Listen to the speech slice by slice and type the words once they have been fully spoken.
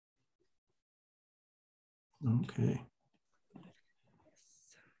Okay.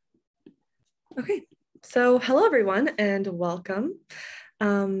 Okay, so hello everyone and welcome.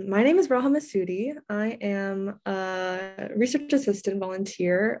 My name is Robb. I am a research assistant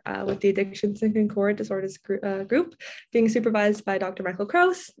volunteer with the Addictions and Concurrent Disorders group, being supervised by Dr. Michael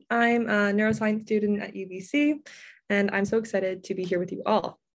Kraus. I'm a neuroscience student at UBC, and I'm so excited to be here with you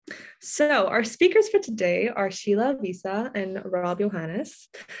all. So our speakers for today are Shila, Avissa, and Robb, Johannes.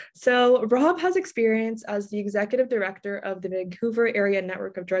 So Robb has experience as the executive director of the Vancouver Area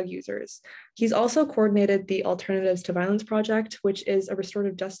Network of Drug Users. He's also coordinated the Alternatives to Violence Project, which is a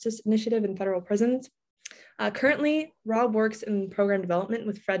restorative justice initiative in federal prisons. Currently, Robb works in program development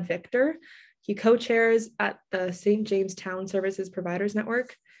with Fred Victor. He co-chairs at the St. James Town Services Providers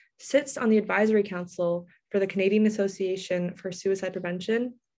Network, sits on the advisory council for the Canadian Association for Suicide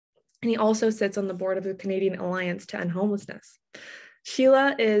Prevention, and he also sits on the board of the Canadian Alliance to End Homelessness.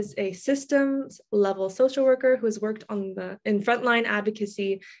 Shila is a systems level social worker who has worked in frontline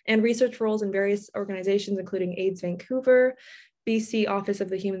advocacy and research roles in various organizations, including AIDS Vancouver, BC Office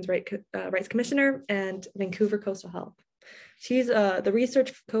of the Human Rights Commissioner, and Vancouver Coastal Health. She's the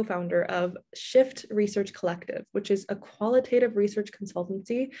research co-founder of Shift Research Collective, which is a qualitative research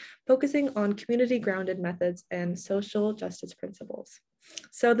consultancy focusing on community-grounded methods and social justice principles.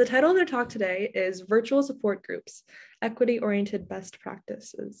 So the title of their talk today is Virtual Support Groups, Equity-Oriented Best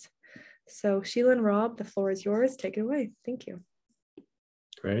Practices. So Shila and Robb, the floor is yours. Take it away. Thank you.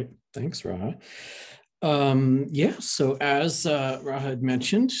 Great. Thanks, Raha. So as Raha had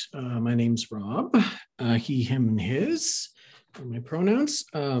mentioned, my name's Robb, he, him, and his are my pronouns.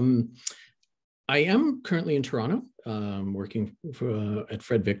 I am currently in Toronto, working at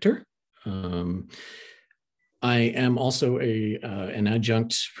Fred Victor. I am also an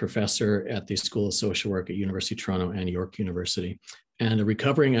adjunct professor at the School of Social Work at University of Toronto and York University, and a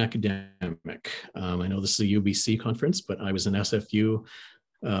recovering academic. I know this is a UBC conference, but I was an SFU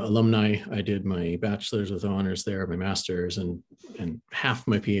alumni. I did my bachelor's with honors there, my master's, and half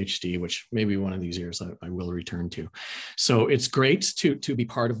my PhD, which maybe one of these years I will return to. So it's great to be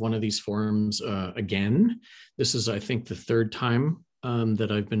part of one of these forums again. This is, I think, the third time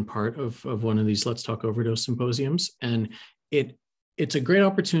that I've been part of one of these Let's Talk Overdose symposiums. And it's a great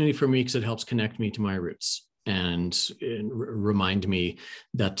opportunity for me because it helps connect me to my roots and remind me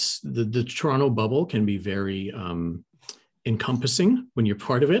that the Toronto bubble can be very encompassing when you're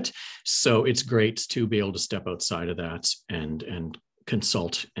part of it. So it's great to be able to step outside of that and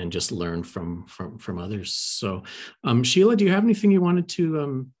consult and just learn from others. So Shila, do you have anything you wanted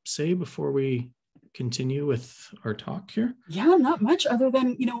to say before we continue with our talk here? Yeah, not much other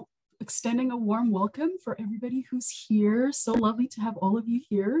than, extending a warm welcome for everybody who's here. So lovely to have all of you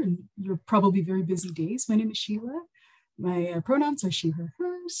here, and you're probably very busy days. My name is Shila. My pronouns are she, her,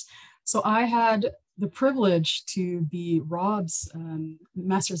 hers. So I had the privilege to be Robb's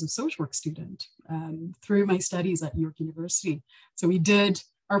Masters of Social Work student through my studies at York University. So we did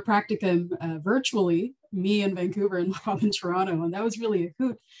our practicum virtually, me in Vancouver and Robb in Toronto, and that was really a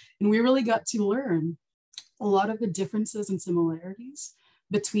hoot. And we really got to learn a lot of the differences and similarities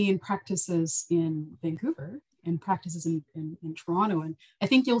between practices in Vancouver and practices in Toronto. And I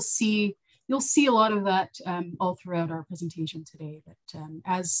think you'll see a lot of that all throughout our presentation today. But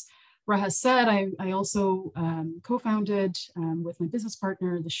as Raha said, I also co-founded with my business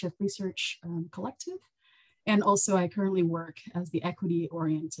partner, the Shift Research Collective. And also I currently work as the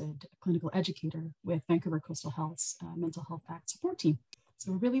equity-oriented clinical educator with Vancouver Coastal Health's Mental Health Act support team.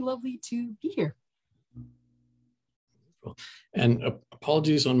 So really lovely to be here. And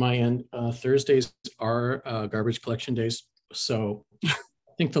apologies on my end, Thursdays are garbage collection days. So I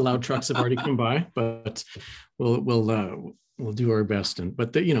think the loud trucks have already come by, but we'll do our best.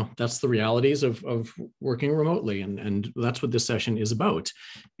 But that's the realities of working remotely, and that's what this session is about.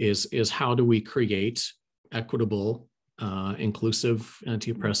 Is how do we create equitable, inclusive,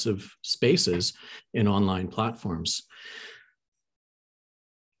 anti-oppressive spaces in online platforms.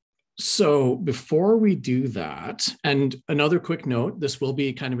 So before we do that, and another quick note, this will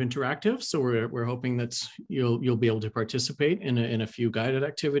be kind of interactive. So we're hoping that you'll be able to participate in a few guided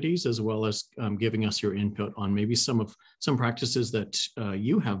activities, as well as giving us your input on maybe some practices that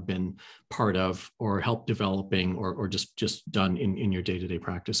you have been part of or helped developing or just done in your day-to-day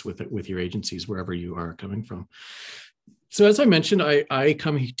practice with your agencies, wherever you are coming from. So as I mentioned, I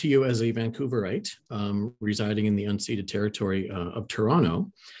come to you as a Vancouverite, residing in the unceded territory of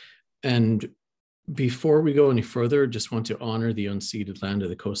Toronto. And before we go any further, just want to honor the unceded land of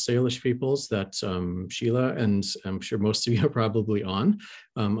the Coast Salish peoples that Shila, and I'm sure most of you are probably on.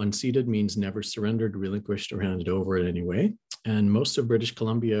 Unceded means never surrendered, relinquished, or handed over in any way. And most of British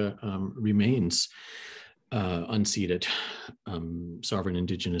Columbia remains unceded sovereign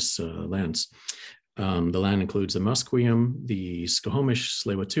indigenous lands. The land includes the Musqueam, the Skokomish,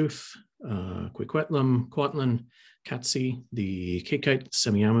 Tsleil-Waututh, Kwikwetlam, Kwantlen, Katsi, the Kaikite,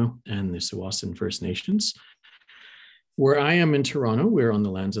 Semiahmoo, and the Tsawwassen First Nations. Where I am in Toronto, we're on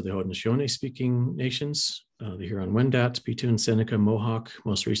the lands of the Haudenosaunee-speaking nations, the Huron-Wendat, Petun, Seneca, Mohawk,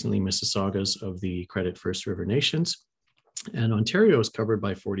 most recently Mississaugas of the Credit First River Nations. And Ontario is covered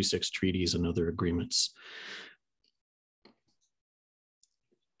by 46 treaties and other agreements.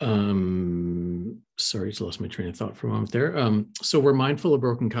 Sorry, I lost my train of thought for a moment there. So we're mindful of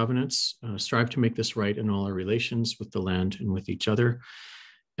broken covenants, strive to make this right in all our relations with the land and with each other.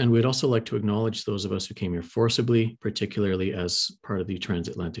 And we'd also like to acknowledge those of us who came here forcibly, particularly as part of the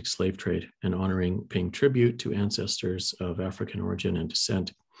transatlantic slave trade, and paying tribute to ancestors of African origin and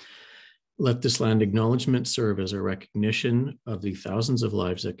descent. Let this land acknowledgement serve as a recognition of the thousands of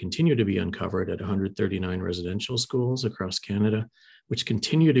lives that continue to be uncovered at 139 residential schools across Canada, which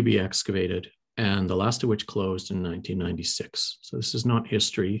continue to be excavated, and the last of which closed in 1996. So this is not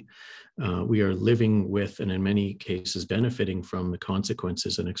history. We are living with, and in many cases, benefiting from the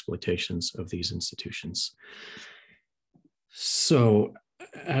consequences and exploitations of these institutions. So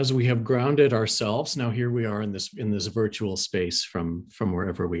as we have grounded ourselves, now here we are in this virtual space from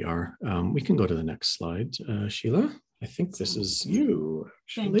wherever we are. We can go to the next slide, Shila. I think this is you,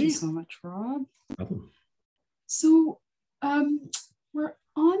 actually. Thank you so much, Rob. No problem. So we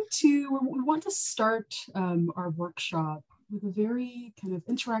want to start our workshop with a very kind of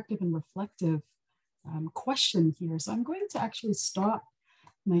interactive and reflective question here. So I'm going to actually stop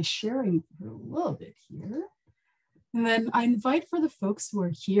my sharing for a little bit here. And then I invite for the folks who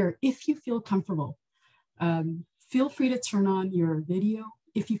are here, if you feel comfortable, feel free to turn on your video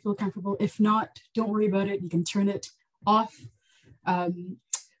if you feel comfortable. If not, don't worry about it. You can turn it off. And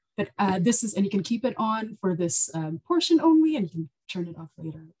you can keep it on for this portion only, and you can turn it off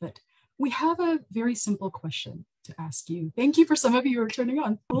later. But we have a very simple question to ask you. Thank you for some of you who are turning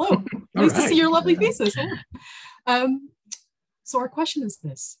on. Hello, nice to see your lovely faces. So our question is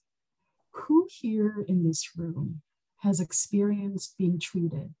this: who here in this room has experienced being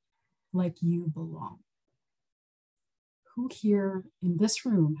treated like you belong? Who here in this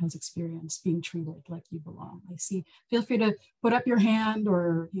room has experienced being treated like you belong? I see, feel free to put up your hand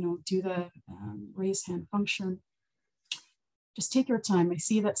or, do the raise hand function. Just take your time. I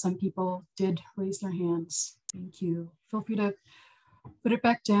see that some people did raise their hands. Thank you. Feel free to put it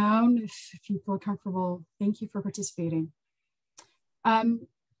back down if you feel comfortable. Thank you for participating.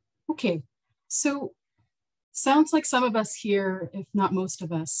 Okay, so sounds like some of us here, if not most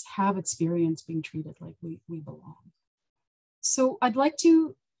of us, have experienced being treated like we belong. So I'd like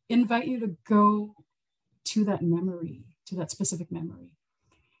to invite you to go to that memory, to that specific memory.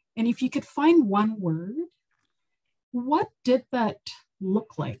 And if you could find one word, what did that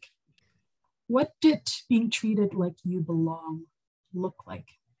look like? What did being treated like you belong look like?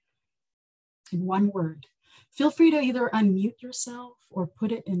 In one word. Feel free to either unmute yourself or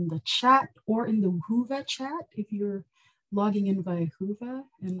put it in the chat or in the Whova chat if you're logging in via Whova,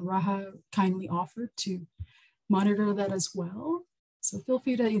 and Raha kindly offered to monitor that as well. So feel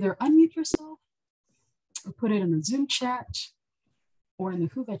free to either unmute yourself or put it in the Zoom chat or in the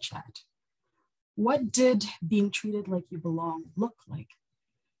Whova chat. What did being treated like you belong look like?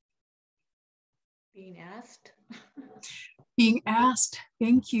 Being asked. Being asked,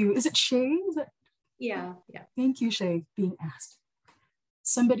 thank you. Is it Shay? Is it? Yeah. Thank you, Shay, being asked.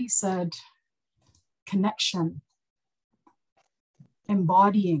 Somebody said connection,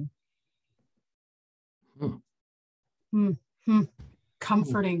 embodying,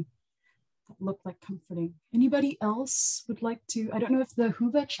 comforting. That looked like comforting. Anybody else would like to? I don't know if the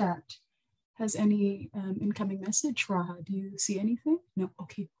Whova chat has any incoming message. Raha, do you see anything? No,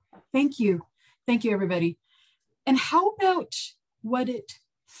 okay. Thank you. Thank you, everybody. And how about what it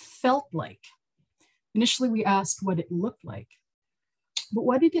felt like? Initially, we asked what it looked like, but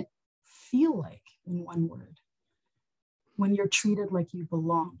what did it feel like in one word when you're treated like you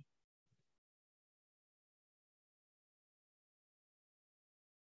belong?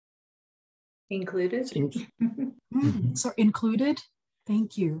 Included. So included,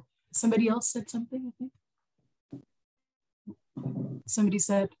 thank you. Somebody else said something, I think. Somebody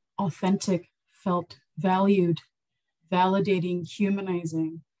said authentic, felt valued, validating,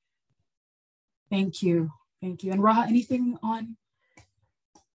 humanizing. Thank you. Thank you. And Raha, anything on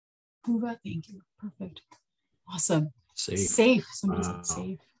Whova? Thank you. Perfect. Awesome. Safe. Somebody said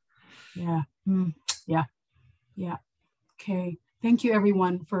safe. Yeah. Yeah. Okay. Thank you,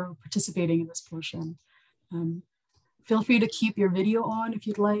 everyone, for participating in this portion. Feel free to keep your video on if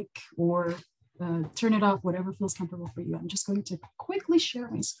you'd like, or turn it off, whatever feels comfortable for you. I'm just going to quickly share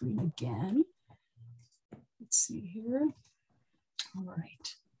my screen again. Let's see here. All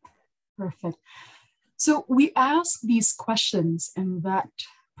right, perfect. So we ask these questions, and that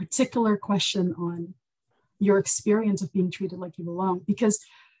particular question on your experience of being treated like you belong, because,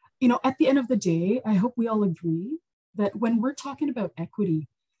 you know, at the end of the day, I hope we all agree that when we're talking about equity,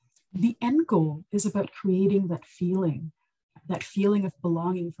 the end goal is about creating that feeling of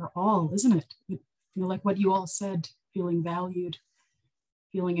belonging for all, isn't it? You know, like what you all said, feeling valued,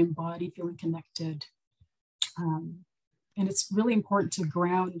 feeling embodied, feeling connected. And it's really important to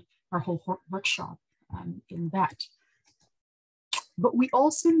ground our whole workshop in that. But we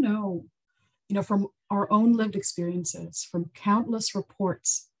also know, you know, from our own lived experiences, from countless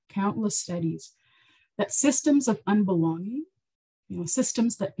reports, countless studies, that systems of unbelonging, you know,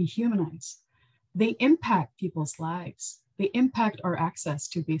 systems that dehumanize, they impact people's lives. They impact our access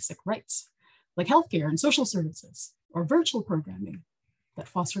to basic rights, like healthcare and social services, or virtual programming that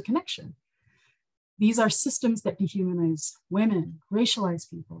foster connection. These are systems that dehumanize women,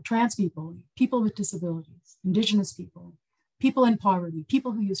 racialized people, trans people, people with disabilities, indigenous people, people in poverty,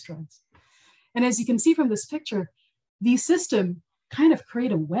 people who use drugs. And as you can see from this picture, these systems kind of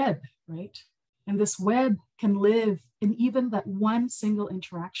create a web, right? And this web can live in even that one single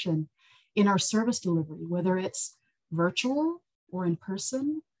interaction in our service delivery, whether it's virtual or in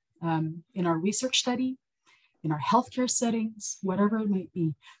person, in our research study, in our healthcare settings, whatever it might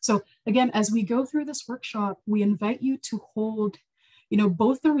be. So again, as we go through this workshop, we invite you to hold, you know,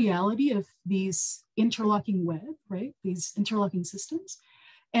 both the reality of these interlocking web, right? These interlocking systems,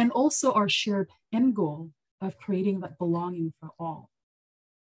 and also our shared end goal of creating that belonging for all.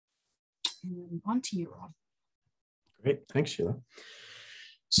 And on to you, Rob. Great, thanks, Sheila.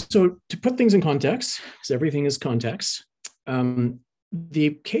 So to put things in context, because everything is context, the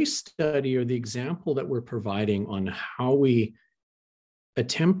case study or the example that we're providing on how we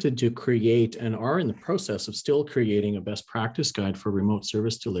attempted to create and are in the process of still creating a best practice guide for remote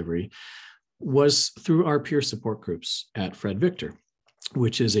service delivery was through our peer support groups at Fred Victor,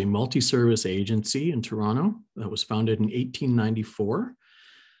 which is a multi-service agency in Toronto that was founded in 1894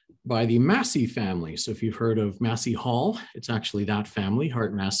 by the Massey family. So if you've heard of Massey Hall, it's actually that family.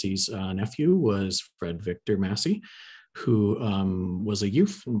 Hart Massey's nephew was Fred Victor Massey, who was a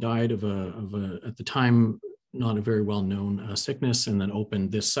youth and died of at the time, not a very well-known sickness, and then opened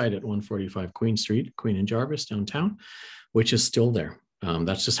this site at 145 Queen Street, Queen and Jarvis downtown, which is still there.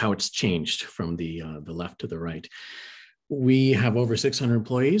 That's just how it's changed from the left to the right. We have over 600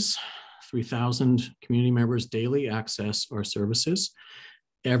 employees, 3,000 community members daily access our services.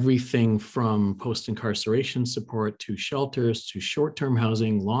 Everything from post-incarceration support to shelters, to short-term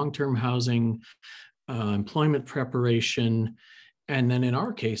housing, long-term housing, employment preparation, and then in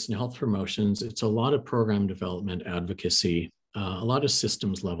our case, in health promotions, it's a lot of program development, advocacy, a lot of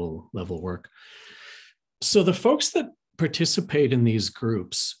systems level work. So the folks that participate in these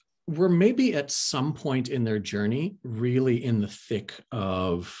groups were maybe at some point in their journey really in the thick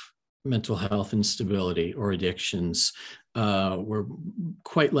of mental health instability or addictions. Were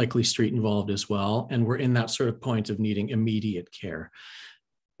quite likely street involved as well, and we're in that sort of point of needing immediate care.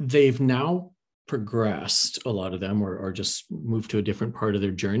 They've now progressed, a lot of them, or just moved to a different part of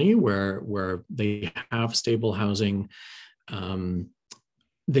their journey where they have stable housing.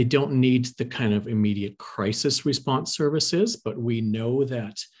 They don't need the kind of immediate crisis response services, but we know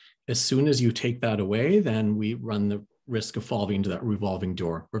that as soon as you take that away, then we run the risk of falling into that revolving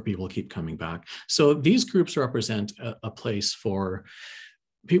door where people keep coming back. So these groups represent a place for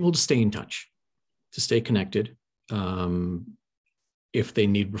people to stay in touch, to stay connected. If they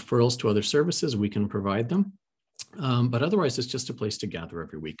need referrals to other services, we can provide them. But otherwise, it's just a place to gather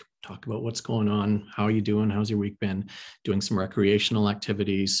every week, talk about what's going on, how are you doing, how's your week been, doing some recreational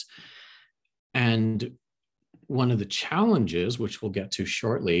activities. And one of the challenges, which we'll get to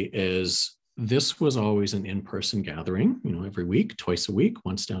shortly, is this was always an in-person gathering, you know, every week, twice a week,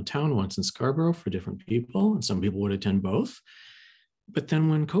 once downtown, once in Scarborough for different people. And some people would attend both. But then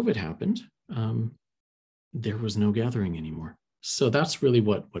when COVID happened, there was no gathering anymore. So that's really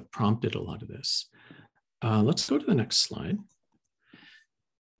what prompted a lot of this. Let's go to the next slide.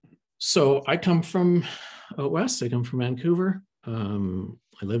 So I come from out west. I come from Vancouver.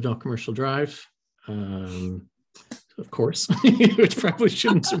 I lived on Commercial Drive, of course, which probably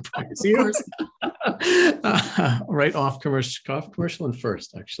shouldn't surprise you. Right off Commercial and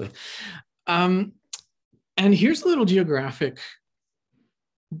First, actually. And here's a little geographic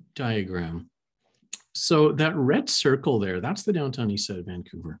diagram. So that red circle there, that's the downtown east side of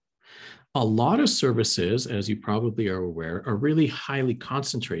Vancouver. A lot of services, as you probably are aware, are really highly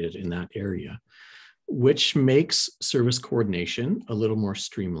concentrated in that area, which makes service coordination a little more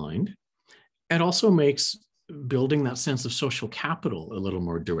streamlined. It also makes building that sense of social capital a little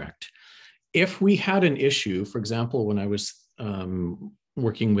more direct. If we had an issue, for example, when I was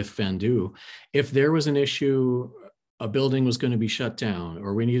working with Vandu, if there was an issue, a building was going to be shut down,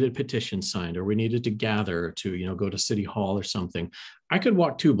 or we needed a petition signed, or we needed to gather to, go to City Hall or something, I could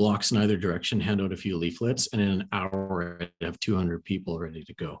walk 2 blocks in either direction, hand out a few leaflets, and in an hour, I'd have 200 people ready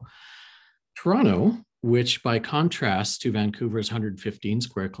to go. Toronto, which by contrast to Vancouver's 115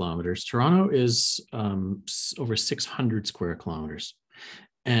 square kilometers, Toronto is over 600 square kilometers.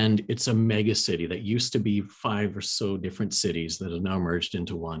 And it's a mega city that used to be 5 or so different cities that have now merged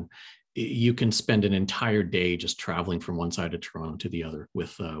into one. You can spend an entire day just traveling from one side of Toronto to the other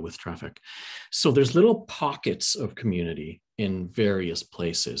with traffic. So there's little pockets of community in various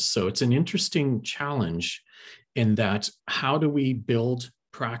places. So it's an interesting challenge in that, how do we build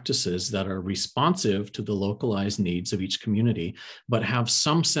practices that are responsive to the localized needs of each community, but have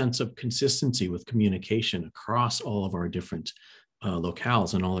some sense of consistency with communication across all of our different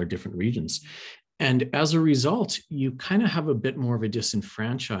locales and all our different regions. And as a result, you kind of have a bit more of a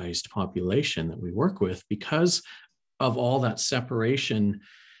disenfranchised population that we work with because of all that separation.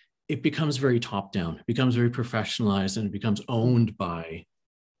 It becomes very top down, it becomes very professionalized, and it becomes owned by,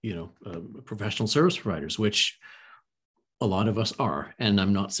 professional service providers, which a lot of us are. And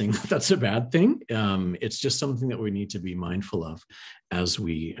I'm not saying that that's a bad thing. It's just something that we need to be mindful of as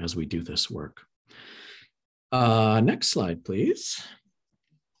we do this work. Next slide, please.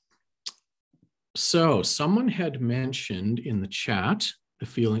 So someone had mentioned in the chat the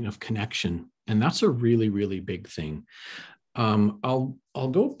feeling of connection, and that's a really, really big thing. I'll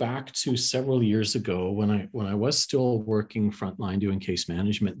go back to several years ago when I was still working frontline doing case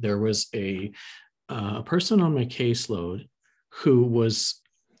management. There was a person on my caseload who was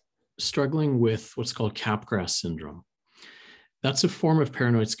struggling with what's called Capgras syndrome. That's a form of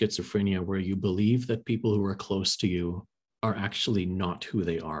paranoid schizophrenia where you believe that people who are close to you are actually not who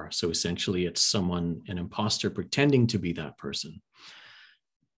they are. So essentially it's an imposter pretending to be that person.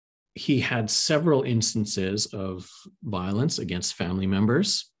 He had several instances of violence against family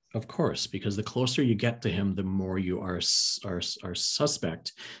members, of course, because the closer you get to him, the more you are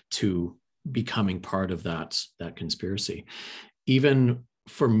suspect to becoming part of that conspiracy. Even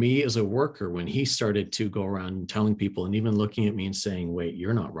for me as a worker, when he started to go around telling people and even looking at me and saying, wait,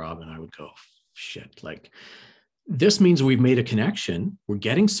 you're not Robb, and I would go, shit, like, this means we've made a connection, we're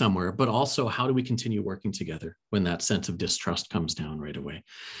getting somewhere, but also how do we continue working together when that sense of distrust comes down right away?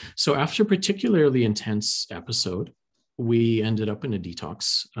 So after a particularly intense episode, we ended up in a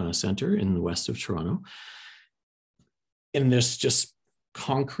detox center in the west of Toronto, in this just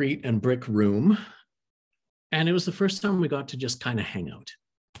concrete and brick room. And it was the first time we got to just kind of hang out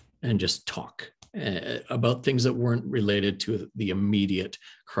and just talk about things that weren't related to the immediate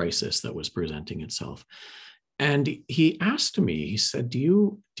crisis that was presenting itself. And he asked me, he said,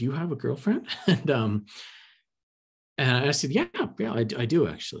 do you have a girlfriend? And I said, yeah, I do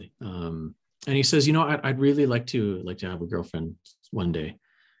actually. And he says, I'd really like to have a girlfriend one day.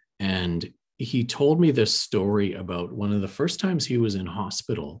 And he told me this story about one of the first times he was in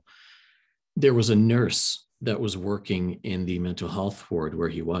hospital. There was a nurse that was working in the mental health ward where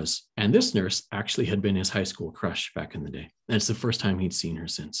he was. And this nurse actually had been his high school crush back in the day. And it's the first time he'd seen her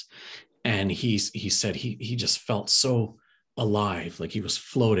since. And he said he just felt so alive, like he was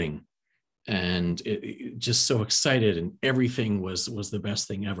floating, and just so excited, and everything was the best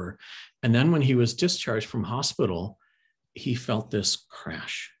thing ever. And then when he was discharged from hospital, he felt this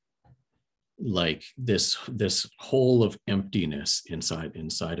crash, like this hole of emptiness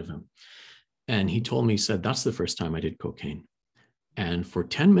inside of him. And he told me, he said, that's the first time I did cocaine. And for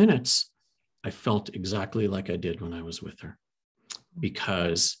 10 minutes, I felt exactly like I did when I was with her.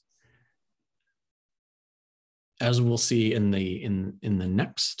 Because as we'll see in the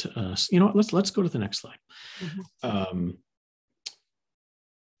next, let's go to the next slide. Mm-hmm.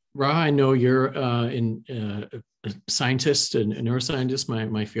 Ra, I know you're a scientist and a neuroscientist.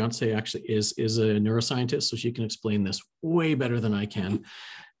 My fiance actually is a neuroscientist, so she can explain this way better than I can.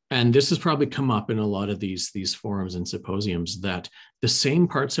 And this has probably come up in a lot of these forums and symposiums, that the same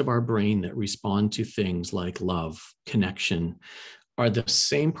parts of our brain that respond to things like love, connection, are the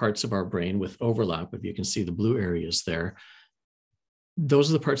same parts of our brain with overlap. If you can see the blue areas there, those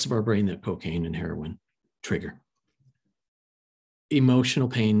are the parts of our brain that cocaine and heroin trigger. Emotional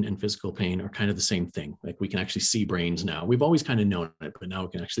pain and physical pain are kind of the same thing. Like, we can actually see brains now. We've always kind of known it, but now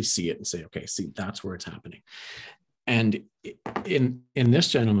we can actually see it and say, okay, see, that's where it's happening. And in this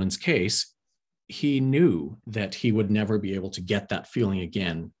gentleman's case, he knew that he would never be able to get that feeling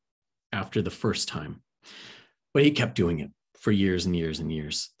again after the first time. But he kept doing it for years and years and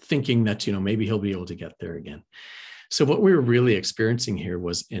years, thinking that, maybe he'll be able to get there again. So what we were really experiencing here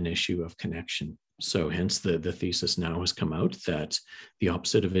was an issue of connection. So hence the thesis now has come out that the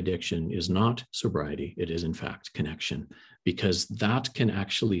opposite of addiction is not sobriety. It is in fact connection, because that can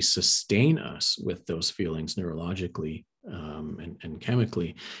actually sustain us with those feelings neurologically and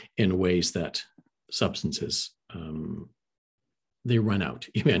chemically in ways that substances, they run out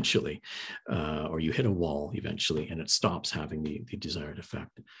eventually, or you hit a wall eventually and it stops having the desired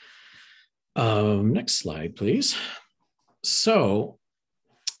effect. Next slide, please. So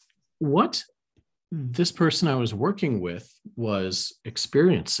what this person I was working with was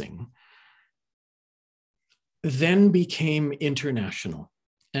experiencing then became international,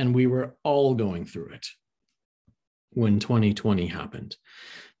 and we were all going through it when 2020 happened.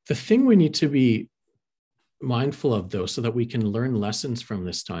 The thing we need to be mindful of, though, so that we can learn lessons from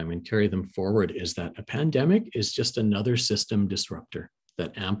this time and carry them forward, is that a pandemic is just another system disruptor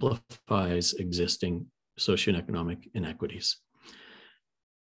that amplifies existing socioeconomic inequities,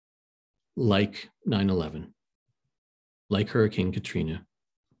 like 9/11, like Hurricane Katrina,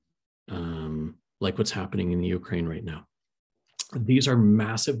 like what's happening in the Ukraine right now. These are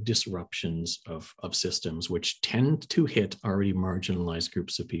massive disruptions of systems which tend to hit already marginalized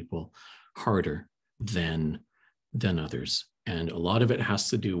groups of people harder than others. And a lot of it has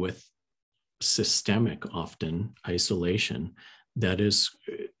to do with systemic, often, isolation that is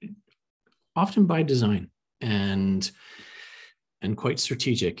often by design and quite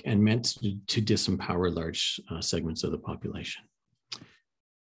strategic and meant to disempower large segments of the population.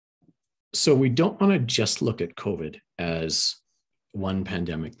 So we don't want to just look at COVID as one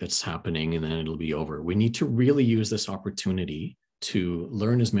pandemic that's happening and then it'll be over. We need to really use this opportunity to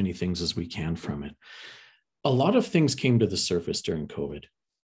learn as many things as we can from it. A lot of things came to the surface during COVID.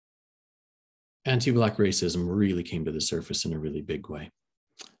 Anti-Black racism really came to the surface in a really big way.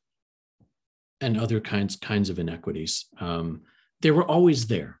 And other kinds of inequities. They were always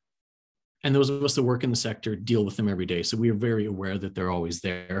there. And those of us that work in the sector deal with them every day. So we are very aware that they're always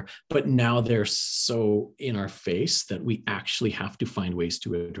there, but now they're so in our face that we actually have to find ways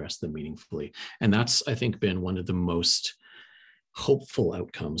to address them meaningfully. And that's, I think, been one of the most hopeful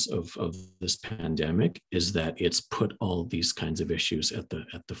outcomes of this pandemic, is that it's put all these kinds of issues at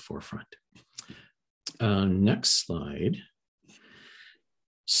the forefront. Next slide.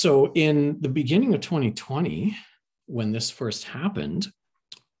 So in the beginning of 2020, when this first happened,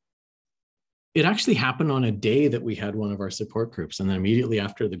 it actually happened on a day that we had one of our support groups. And then immediately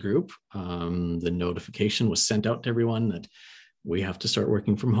after the group, the notification was sent out to everyone that we have to start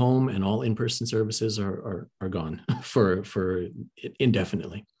working from home and all in-person services are gone for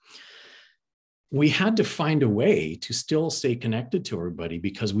indefinitely. We had to find a way to still stay connected to everybody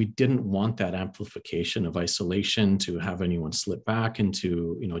because we didn't want that amplification of isolation to have anyone slip back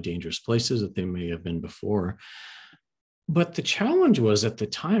into, dangerous places that they may have been before. But the challenge was, at the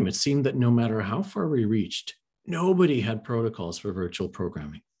time, it seemed that no matter how far we reached, nobody had protocols for virtual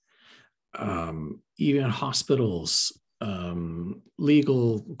programming. Even hospitals,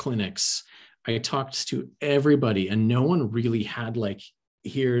 legal clinics, I talked to everybody and no one really had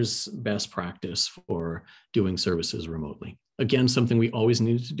here's best practice for doing services remotely. Again, something we always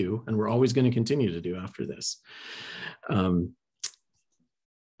needed to do and we're always going to continue to do after this.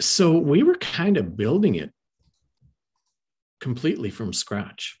 So we were kind of building it completely from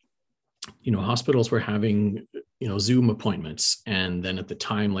scratch. Hospitals were having, Zoom appointments. And then at the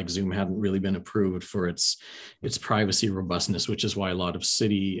time, Zoom hadn't really been approved for its privacy robustness, which is why a lot of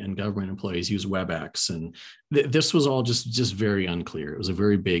city and government employees use WebEx. And this was all just very unclear. It was a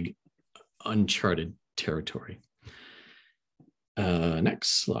very big, uncharted territory.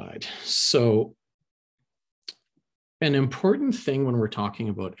 Next slide. So an important thing when we're talking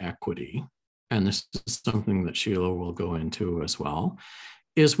about equity, and this is something that Shila will go into as well,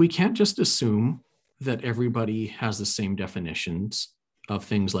 is we can't just assume that everybody has the same definitions of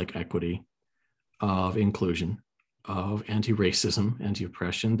things like equity, of inclusion, of anti-racism,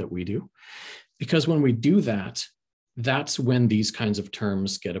 anti-oppression that we do. Because when we do that, that's when these kinds of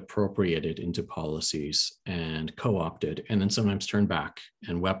terms get appropriated into policies and co-opted, and then sometimes turned back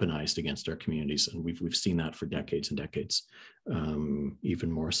and weaponized against our communities. And we've seen that for decades and decades,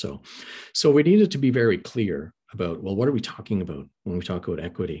 even more so. So we needed to be very clear about, well, what are we talking about when we talk about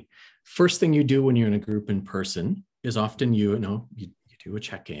equity? First thing you do when you're in a group in person is often you do a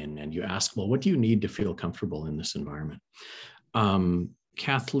check-in and you ask, well, what do you need to feel comfortable in this environment?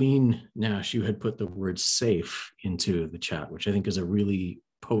 Kathleen Nash, you had put the word safe into the chat, which I think is a really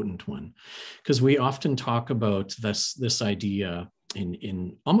potent one, because we often talk about this idea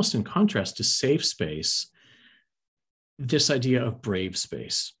in almost in contrast to safe space, this idea of brave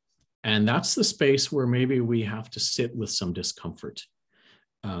space. And that's the space where maybe we have to sit with some discomfort.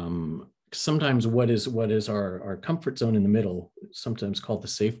 Sometimes what is our comfort zone in the middle, sometimes called the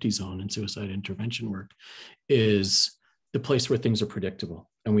safety zone in suicide intervention work, is the place where things are predictable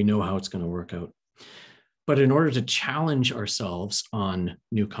and we know how it's going to work out. But in order to challenge ourselves on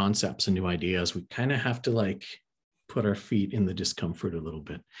new concepts and new ideas, we kind of have to like put our feet in the discomfort a little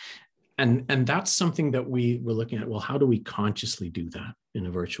bit. And that's something that we were looking at. Well, how do we consciously do that in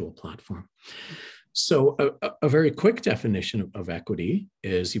a virtual platform? So a very quick definition of equity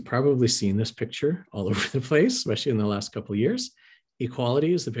is, you've probably seen this picture all over the place, especially in the last couple of years.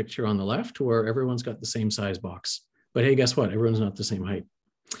 Equality is the picture on the left, where everyone's got the same size box. But hey, guess what? Everyone's not the same height.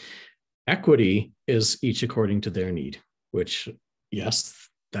 Equity is each according to their need, which, yes,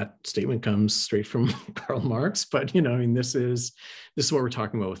 that statement comes straight from Karl Marx, but I mean, this is what we're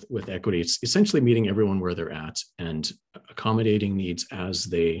talking about with equity. It's essentially meeting everyone where they're at and accommodating needs as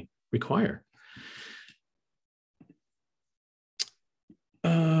they require.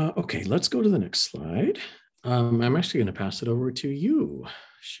 Okay, let's go to the next slide. I'm actually going to pass it over to you,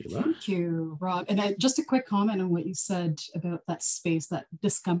 Shila. Thank you, Rob. And just a quick comment on what you said about that space, that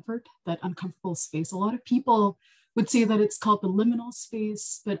discomfort, that uncomfortable space. A lot of people would say that it's called the liminal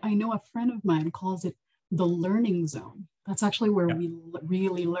space, but I know a friend of mine calls it the learning zone. That's actually where we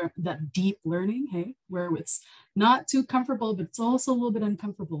really learn that deep learning, hey, where it's not too comfortable, but it's also a little bit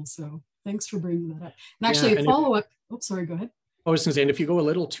uncomfortable. So thanks for bringing that up. And actually a follow-up, sorry, go ahead. I was going to say, and if you go a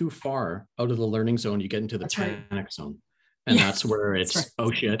little too far out of the learning zone, you get into the panic zone. And that's where it's,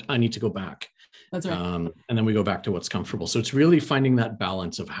 oh shit, I need to go back. That's right. And then we go back to what's comfortable. So it's really finding that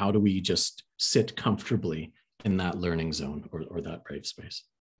balance of how do we just sit comfortably in that learning zone or that brave space.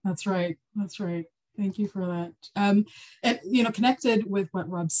 That's right. That's right. Thank you for that. And, connected with what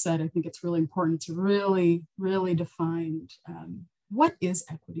Rob said, I think it's really important to really, really define what is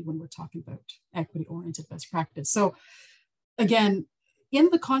equity when we're talking about equity-oriented best practice. So again, in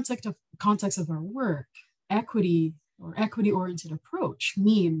the context of our work, equity or equity-oriented approach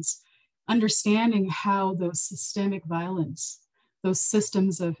means understanding how those systemic violence, those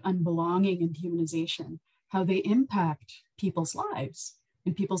systems of unbelonging and dehumanization, how they impact people's lives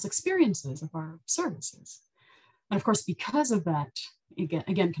and people's experiences of our services. And of course, because of that,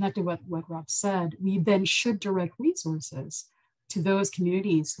 again, connected with what Rob said, we then should direct resources to those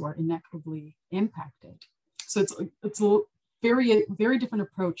communities who are inequitably impacted. So it's a very, very different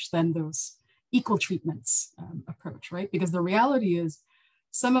approach than those equal treatments approach, right? Because the reality is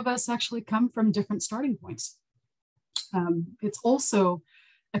some of us actually come from different starting points. It's also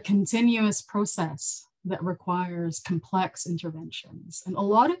a continuous process that requires complex interventions. And a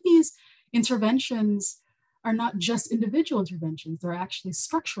lot of these interventions are not just individual interventions, they're actually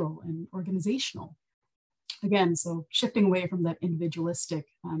structural and organizational. Again, so shifting away from that individualistic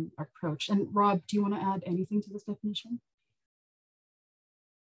approach. And Rob, do you want to add anything to this definition?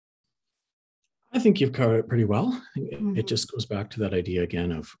 I think you've covered it pretty well. It just goes back to that idea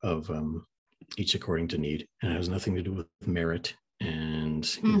again of each according to need, and it has nothing to do with merit and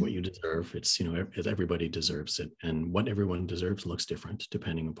what you deserve. It's, everybody deserves it, and what everyone deserves looks different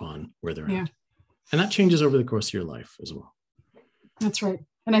depending upon where they're at. And that changes over the course of your life as well. That's right.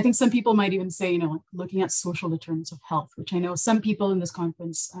 And I think some people might even say, looking at social determinants of health, which I know some people in this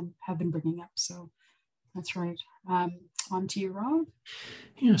conference have been bringing up. So that's right. On to you, Rob.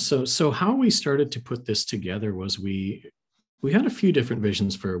 Yeah, so how we started to put this together was we had a few different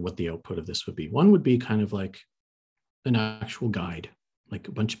visions for what the output of this would be. One would be kind of like an actual guide, like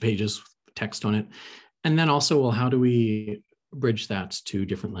a bunch of pages with text on it. And then also, well, how do we bridge that to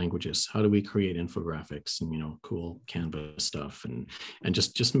different languages? How do we create infographics and, cool Canva stuff and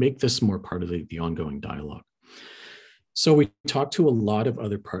just make this more part of the ongoing dialogue? So we talked to a lot of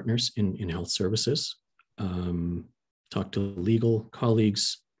other partners in health services, talked to legal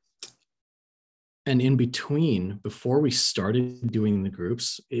colleagues. And in between, before we started doing the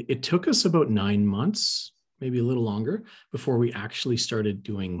groups, it took us about 9 months, maybe a little longer, before we actually started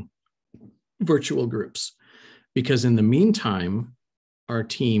doing virtual groups. Because in the meantime, our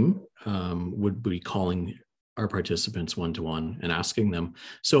team would be calling our participants one-to-one and asking them,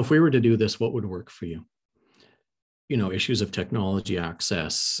 so if we were to do this, what would work for you? Issues of technology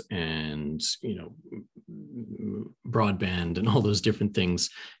access and, broadband and all those different things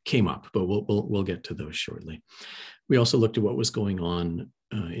came up, but we'll get to those shortly. We also looked at what was going on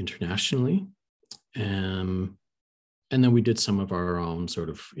internationally. And then we did some of our own sort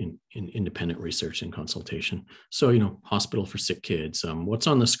of in independent research and consultation. So, hospital for sick kids. What's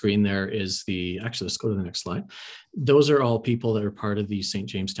on the screen there is actually, let's go to the next slide. Those are all people that are part of the St.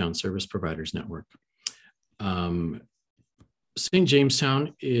 Jamestown Service Providers Network. St.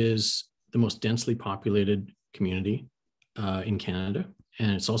 Jamestown is the most densely populated community in Canada,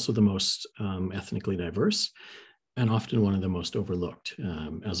 and it's also the most ethnically diverse and often one of the most overlooked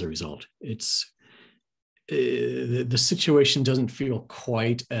as a result. The situation doesn't feel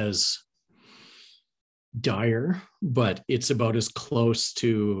quite as dire, but it's about as close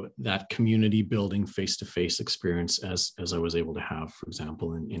to that community building face-to-face experience as I was able to have, for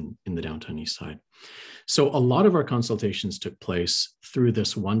example, in the downtown east side. So a lot of our consultations took place through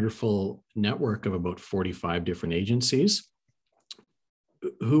this wonderful network of about 45 different agencies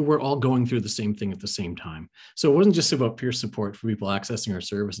who were all going through the same thing at the same time. So it wasn't just about peer support for people accessing our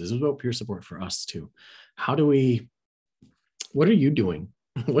services, it was about peer support for us too. What are you doing?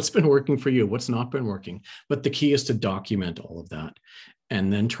 What's been working for you? What's not been working? But the key is to document all of that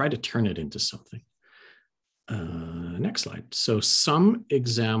and then try to turn it into something. Next slide. So some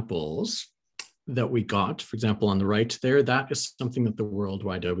examples that we got, for example, on the right there, that is something that the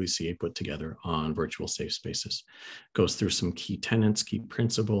Worldwide WCA put together on virtual safe spaces. Goes through some key tenets, key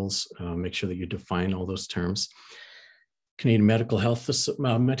principles, make sure that you define all those terms. Canadian Mental Health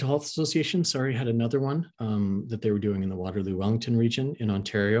Association, had another one that they were doing in the Waterloo-Wellington region in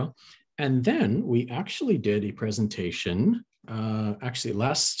Ontario. And then we actually did a presentation. Actually,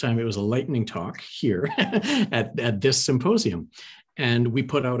 last time it was a lightning talk here at this symposium. And we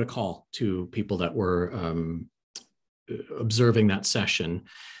put out a call to people that were observing that session.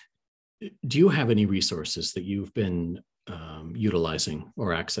 Do you have any resources that you've been utilizing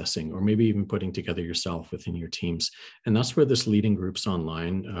or accessing, or maybe even putting together yourself within your teams? And that's where this Leading Groups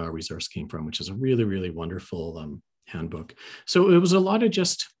Online resource came from, which is a really, really wonderful handbook. So it was a lot of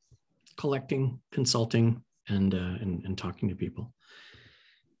just collecting, consulting, and talking to people.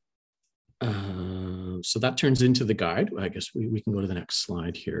 So that turns into the guide. I guess we can go to the next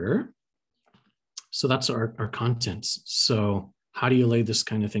slide here. So that's our contents. So how do you lay this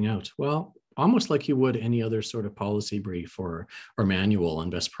kind of thing out? Well, almost like you would any other sort of policy brief or manual on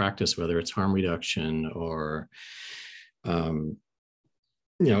best practice, whether it's harm reduction or, in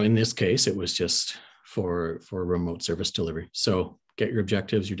this case, it was just for remote service delivery. So get your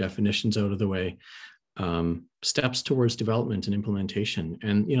objectives, your definitions out of the way, steps towards development and implementation.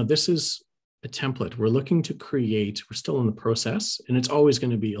 And, this is a template we're looking to create. We're still in the process, and it's always going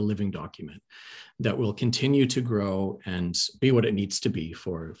to be a living document that will continue to grow and be what it needs to be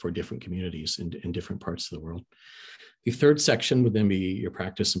for different communities in different parts of the world. The third section would then be your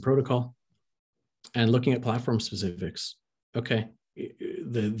practice and protocol, and looking at platform specifics. Okay,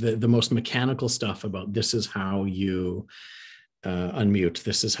 the most mechanical stuff about this is how you unmute,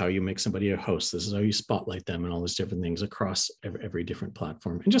 this is how you make somebody a host, this is how you spotlight them, and all those different things across every different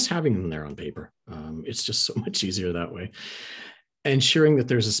platform, and just having them there on paper. It's just so much easier that way. Ensuring that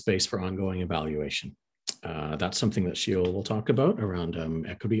there's a space for ongoing evaluation. That's something that Shila will talk about around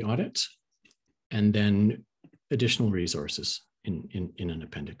equity audit, and then additional resources in an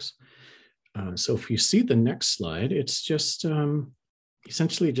appendix. So if you see the next slide, it's just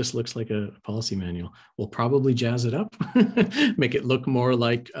essentially it just looks like a policy manual. We'll probably jazz it up, make it look more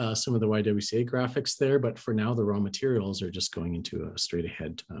like some of the YWCA graphics there, but for now the raw materials are just going into a straight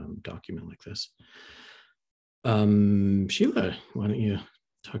ahead document like this. Shila, why don't you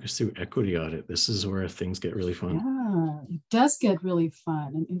talk us through equity audit? This is where things get really fun. Yeah, it does get really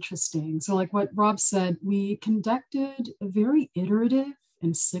fun and interesting. So like what Rob said, we conducted a very iterative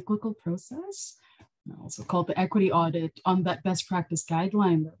and cyclical process, also called the equity audit, on that best practice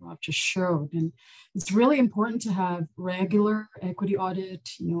guideline that Rob just showed. And it's really important to have regular equity audit,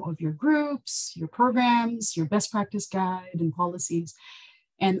 of your groups, your programs, your best practice guide and policies,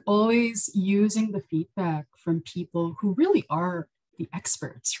 and always using the feedback from people who really are the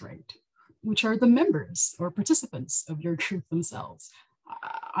experts, right? Which are the members or participants of your group themselves.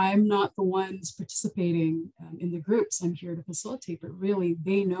 I'm not the ones participating in the groups. I'm here to facilitate, but really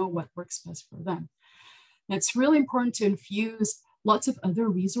they know what works best for them. And it's really important to infuse lots of other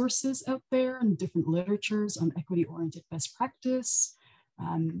resources out there and different literatures on equity-oriented best practice.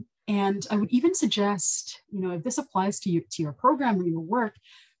 And I would even suggest, if this applies to your program or your work,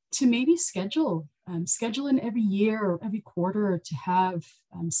 to maybe schedule in every year or every quarter to have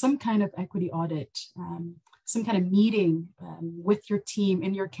some kind of equity audit, some kind of meeting with your team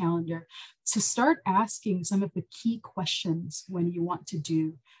in your calendar to start asking some of the key questions when you want to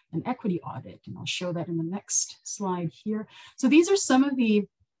do an equity audit. And I'll show that in the next slide here. So these are some of the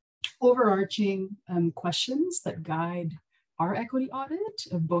overarching questions that guide our equity audit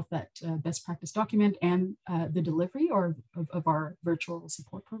of both that best practice document and the delivery of our virtual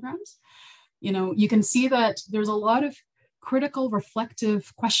support programs. You can see that there's a lot of critical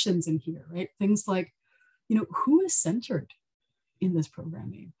reflective questions in here, right? Things like, who is centered in this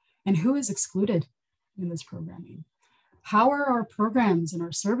programming and who is excluded in this programming? How are our programs and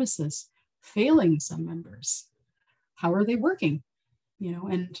our services failing some members? How are they working?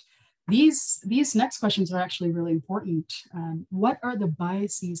 And these next questions are actually really important. What are the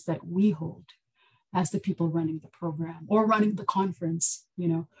biases that we hold as the people running the program or running the conference?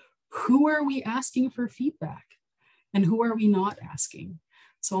 Who are we asking for feedback and who are we not asking?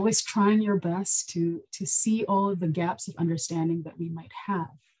 So always trying your best to see all of the gaps of understanding that we might have,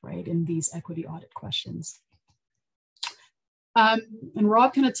 right, in these equity audit questions. And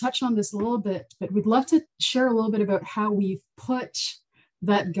Rob kind of touched on this a little bit, but we'd love to share a little bit about how we've put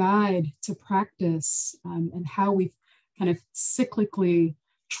that guide to practice and how we've kind of cyclically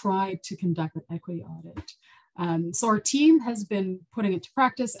tried to conduct an equity audit. So our team has been putting it to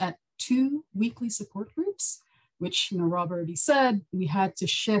practice at 2 weekly support groups, which Rob already said, we had to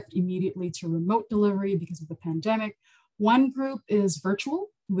shift immediately to remote delivery because of the pandemic. One group is virtual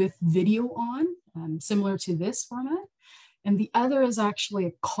with video on, similar to this format. And the other is actually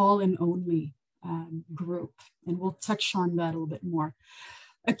a call-in only group. And we'll touch on that a little bit more.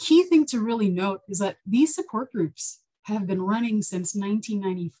 A key thing to really note is that these support groups have been running since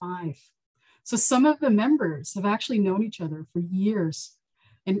 1995. So some of the members have actually known each other for years.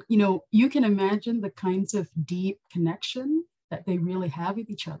 And you can imagine the kinds of deep connection that they really have with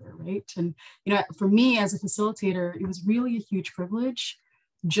each other, right? And for me as a facilitator, it was really a huge privilege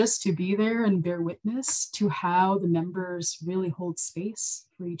just to be there and bear witness to how the members really hold space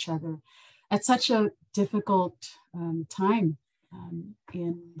for each other at such a difficult time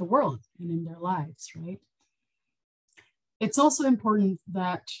in the world and in their lives, right? It's also important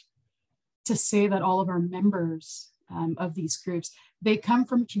to say that all of our members of these groups, they come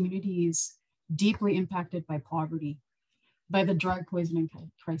from communities deeply impacted by poverty, by the drug poisoning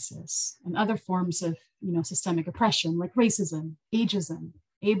crisis, and other forms of systemic oppression like racism, ageism,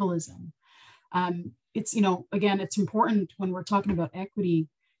 ableism. It's again, it's important when we're talking about equity,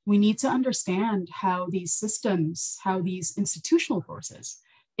 we need to understand how these systems, how these institutional forces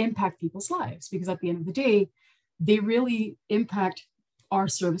impact people's lives, because at the end of the day, they really impact our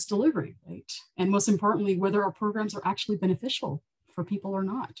service delivery, right? And most importantly, whether our programs are actually beneficial for people or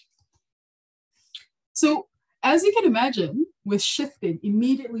not. So as you can imagine, with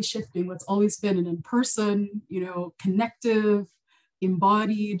immediately shifting what's always been an in-person, connective,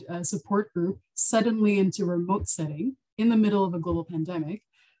 embodied support group suddenly into a remote setting in the middle of a global pandemic,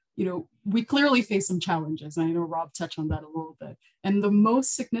 we clearly face some challenges. And I know Rob touched on that a little bit. And the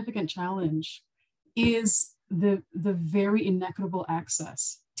most significant challenge is the very inequitable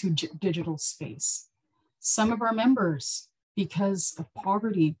access to digital space. Some of our members, because of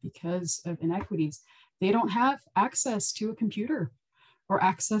poverty, because of inequities, they don't have access to a computer or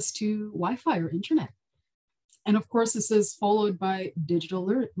access to Wi-Fi or internet. And of course, this is followed by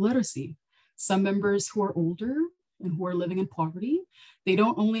digital literacy. Some members who are older and who are living in poverty, they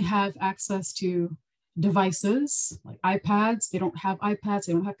don't only have access to devices like iPads, they don't have iPads,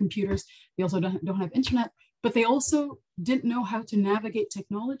 they don't have computers, they also don't have internet, but they also didn't know how to navigate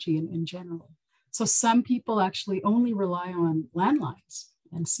technology in general. So some people actually only rely on landlines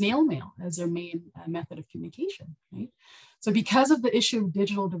and snail mail as their main method of communication, right? So because of the issue of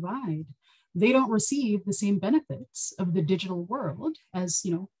digital divide, they don't receive the same benefits of the digital world as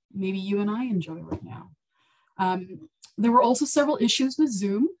maybe you and I enjoy right now. There were also several issues with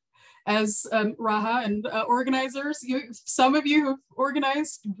Zoom. As Raha and organizers, some of you have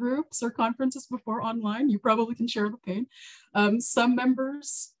organized groups or conferences before online, you probably can share the pain. Some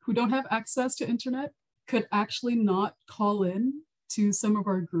members who don't have access to internet could actually not call in to some of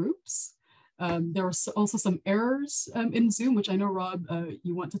our groups. There were also some errors in Zoom, which I know, Rob,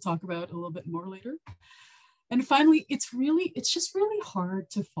 you want to talk about a little bit more later. And finally, it's just really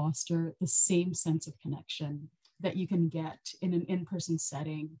hard to foster the same sense of connection that you can get in an in-person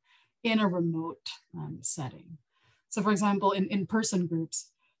setting, in a remote setting. So for example, in in-person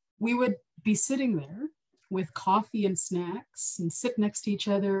groups, we would be sitting there with coffee and snacks and sit next to each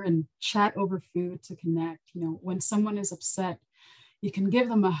other and chat over food to connect. When someone is upset, you can give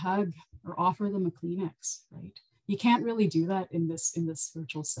them a hug or offer them a Kleenex, right? You can't really do that in this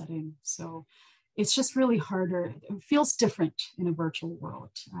virtual setting. So it's just really harder. It feels different in a virtual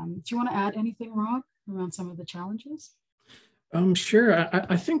world. Do you want to add anything, Rob, around some of the challenges? Sure.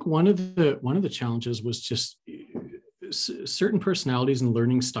 I think one of the challenges was just certain personalities and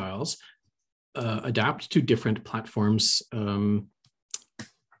learning styles adapt to different platforms.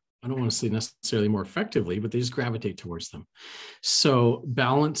 I don't want to say necessarily more effectively, but they just gravitate towards them. So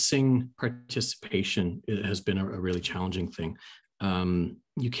balancing participation has been a really challenging thing.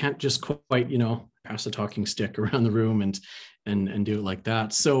 You can't just quite, pass a talking stick around the room and do it like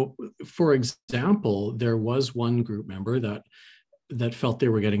that. So, for example, there was one group member that felt they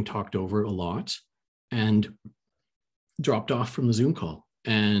were getting talked over a lot and dropped off from the Zoom call.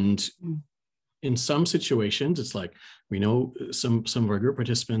 And in some situations, it's like, we know some of our group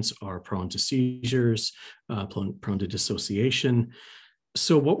participants are prone to seizures, prone to dissociation.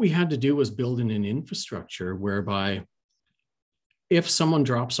 So what we had to do was build in an infrastructure whereby if someone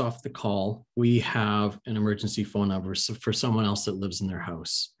drops off the call, we have an emergency phone number for someone else that lives in their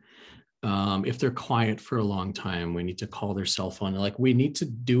house. If they're quiet for a long time, we need to call their cell phone. Like, we need to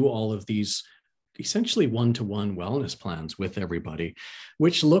do all of these essentially one-to-one wellness plans with everybody,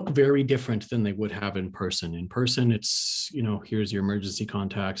 which look very different than they would have in person. In person, it's, here's your emergency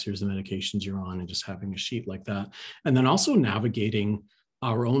contacts, here's the medications you're on, and just having a sheet like that. And then also navigating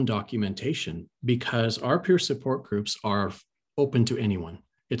our own documentation, because our peer support groups are open to anyone.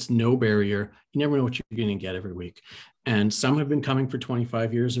 It's no barrier. You never know what you're going to get every week. And some have been coming for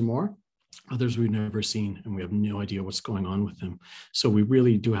 25 years or more. Others we've never seen, and we have no idea what's going on with them. So we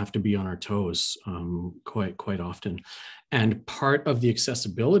really do have to be on our toes quite often. And part of the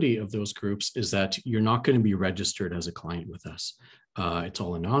accessibility of those groups is that you're not going to be registered as a client with us. It's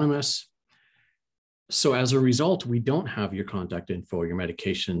all anonymous. So as a result, we don't have your contact info, your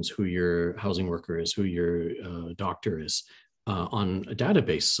medications, who your housing worker is, who your doctor is on a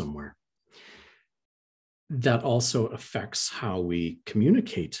database somewhere. That also affects how we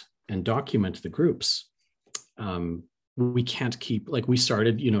communicate and document the groups. We can't keep, like, we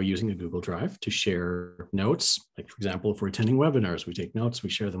started, using a Google Drive to share notes. Like, for example, if we're attending webinars, we take notes, we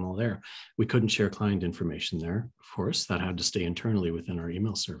share them all there. We couldn't share client information there, of course. That had to stay internally within our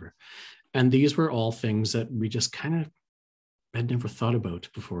email server. And these were all things that we just kind of had never thought about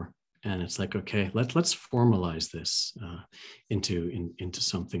before. And it's like, okay, let's formalize this into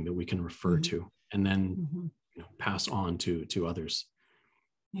something that we can refer to, and then pass on to others.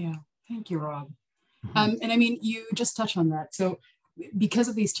 Yeah, thank you, Rob. And I mean, you just touched on that. So because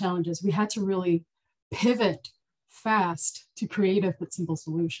of these challenges, we had to really pivot fast to creative but simple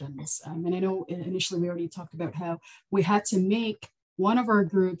solutions. And I know initially we already talked about how we had to make one of our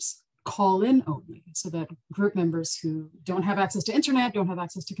groups call in only, so that group members who don't have access to internet, don't have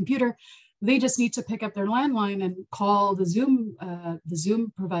access to computer, they just need to pick up their landline and call the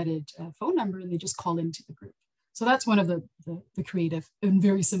Zoom provided phone number, and they just call into the group. So that's one of the creative and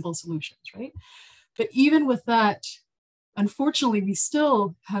very simple solutions, right? But even with that, unfortunately, we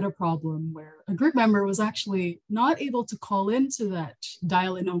still had a problem where a group member was actually not able to call into that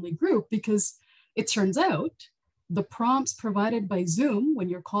dial-in only group, because it turns out the prompts provided by Zoom when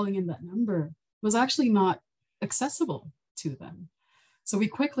you're calling in that number was actually not accessible to them. So we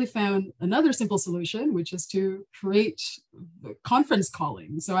quickly found another simple solution, which is to create conference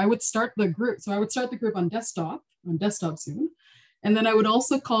calling. So I would start the group. So I would start the group on desktop Zoom. And then I would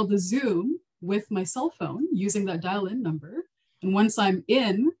also call the Zoom with my cell phone using that dial-in number. And once I'm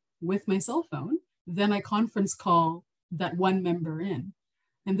in with my cell phone, then I conference call that one member in.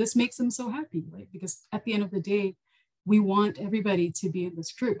 And this makes them so happy, right? Because at the end of the day, we want everybody to be in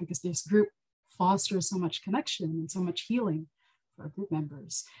this group, because this group fosters so much connection and so much healing for our group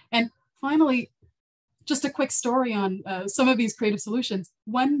members. And finally, just a quick story on some of these creative solutions.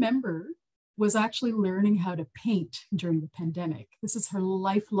 One member was actually learning how to paint during the pandemic. This is her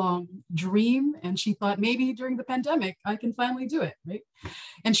lifelong dream. And she thought, maybe during the pandemic, I can finally do it, right?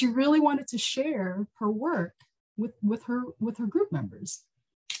 And she really wanted to share her work with her group members.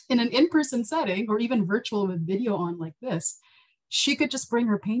 In an in-person setting, or even virtual with video on like this, she could just bring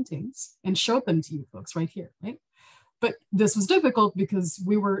her paintings and show them to you folks right here, right? But this was difficult because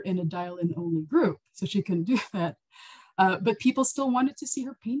we were in a dial-in only group, so she couldn't do that. But people still wanted to see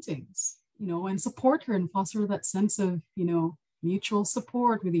her paintings, and support her and foster that sense of, mutual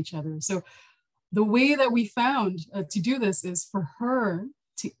support with each other. So the way that we found to do this is for her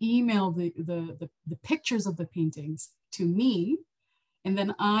to email the pictures of the paintings to me. And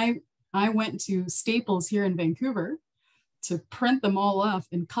then I went to Staples here in Vancouver to print them all off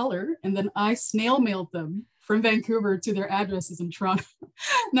in color. And then I snail mailed them from Vancouver to their addresses in Toronto.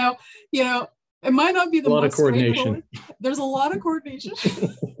 Now, it might not be the most coordination. There's a lot of coordination.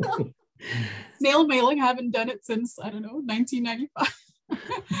 Snail mailing, haven't done it since, 1995.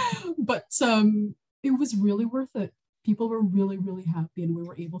 But it was really worth it. people were really, really happy, and we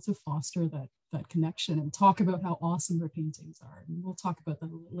were able to foster that connection and talk about how awesome their paintings are. And we'll talk about that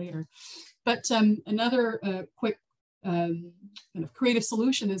a little later. But another quick kind of creative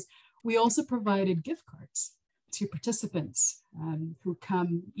solution is we also provided gift cards to participants who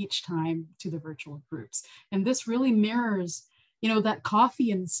come each time to the virtual groups. And this really mirrors, that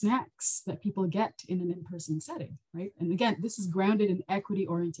coffee and snacks that people get in an in-person setting, right? And again, this is grounded in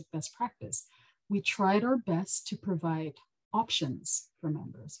equity-oriented best practice. We tried our best to provide options for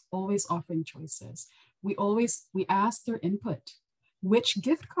members, always offering choices. We asked their input. Which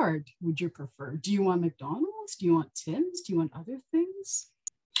gift card would you prefer? Do you want McDonald's? Do you want Tim's? Do you want other things?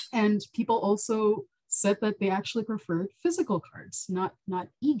 And people also said that they actually preferred physical cards, not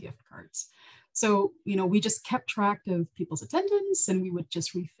e-gift cards. So, we just kept track of people's attendance, and we would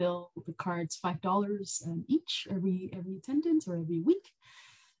just refill the cards $5 each every attendance or every week.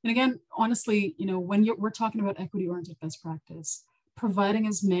 And again, honestly, when we're talking about equity-oriented best practice, providing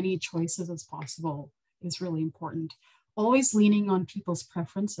as many choices as possible is really important. Always leaning on people's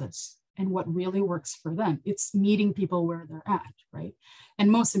preferences and what really works for them. It's meeting people where they're at, right?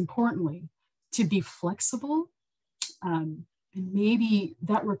 And most importantly, to be flexible. And maybe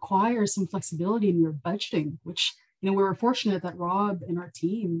that requires some flexibility in your budgeting, which, we were fortunate that Robb and our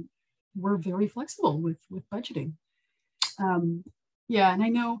team were very flexible with budgeting. Yeah, and I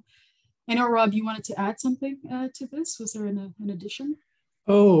know, Robb, you wanted to add something to this. Was there an addition?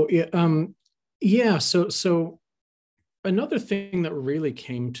 Oh, yeah. Yeah. So another thing that really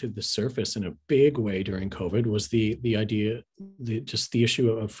came to the surface in a big way during COVID was the idea, just the issue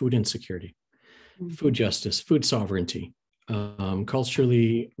of food insecurity, food justice, food sovereignty,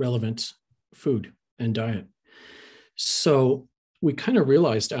 culturally relevant food and diet. So we kind of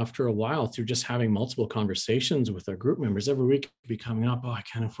realized after a while, through just having multiple conversations with our group members, every week be coming up, I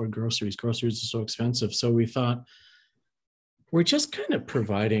can't afford groceries. Groceries are so expensive. So we thought, we're just kind of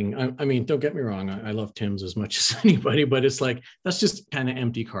providing, I mean, don't get me wrong, I love Tim's as much as anybody, but it's like, that's just kind of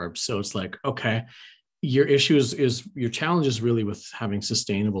empty carbs. So it's like, okay, your challenge is really with having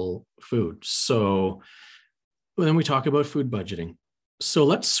sustainable food. So then we talk about food budgeting. So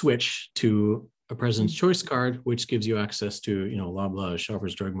let's switch to a President's Choice card, which gives you access to, Loblaw,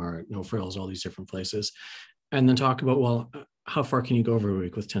 Shoppers Drug Mart, No Frills, all these different places. And then talk about, well, how far can you go over a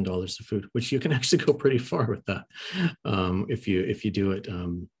week with $10 of food, which you can actually go pretty far with that if you do it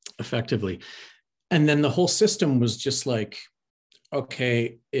effectively. And then the whole system was just like,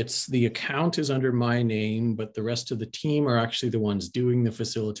 okay, the account is under my name, but the rest of the team are actually the ones doing the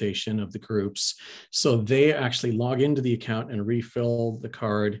facilitation of the groups. So they actually log into the account and refill the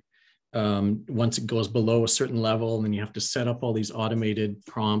card once it goes below a certain level, and then you have to set up all these automated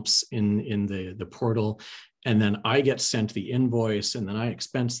prompts in the portal. And then I get sent the invoice, and then I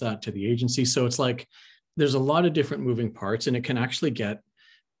expense that to the agency. So it's like, there's a lot of different moving parts, and it can actually get,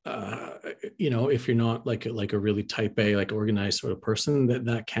 if you're not like a really type A, like organized sort of person,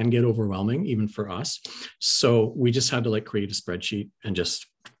 that can get overwhelming even for us. So we just had to create a spreadsheet and just,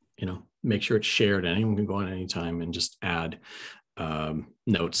 make sure it's shared. Anyone can go on anytime and just add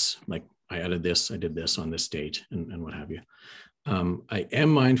notes. Like, I added this, I did this on this date, and what have you. I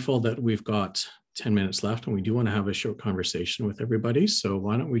am mindful that we've got 10 minutes left, and we do want to have a short conversation with everybody. So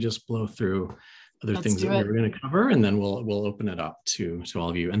why don't we just blow through other things that we were going to cover, and then we'll open it up to all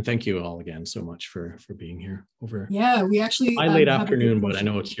of you. And thank you all again so much for being here over. Yeah, we actually late afternoon, but I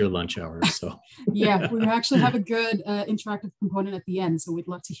know it's your lunch hour. So yeah, we actually have a good interactive component at the end. So we'd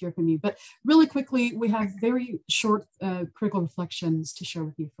love to hear from you. But really quickly, we have very short critical reflections to share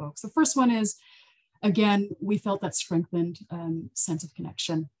with you folks. The first one is, again, we felt that strengthened sense of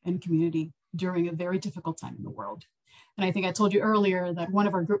connection and community during a very difficult time in the world. And I think I told you earlier that one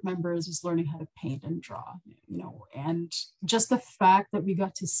of our group members was learning how to paint and draw, and just the fact that we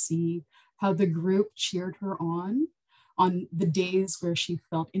got to see how the group cheered her on the days where she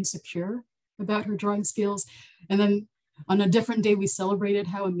felt insecure about her drawing skills. And then on a different day, we celebrated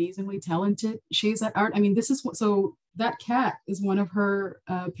how amazingly talented she is at art. I mean, so that cat is one of her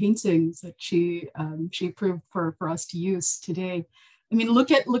paintings that she approved for us to use today. I mean,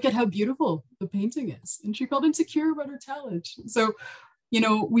 look at how beautiful the painting is. And she felt insecure about her talent. So,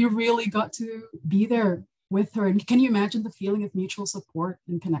 we really got to be there with her. And can you imagine the feeling of mutual support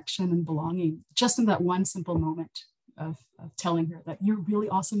and connection and belonging just in that one simple moment of telling her that you're really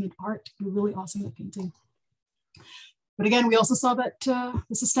awesome at art, you're really awesome at painting. But again, we also saw that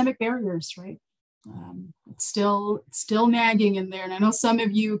the systemic barriers, right? It's still nagging in there. And I know some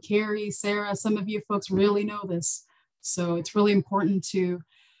of you, Carrie, Sarah, some of you folks really know this. So it's really important to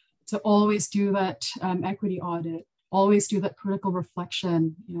always do that equity audit always do that critical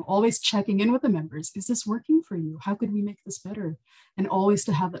reflection, always checking in with the members. Is this working for you? How could we make this better? And always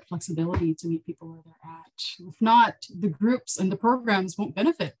to have that flexibility to meet people where they're at. If not, the groups and the programs won't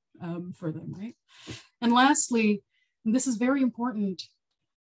benefit for them, right? And lastly, and this is very important,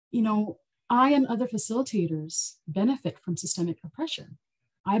 I and other facilitators benefit from systemic oppression.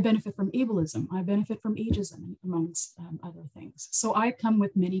 I benefit from ableism. I benefit from ageism, amongst other things. So I come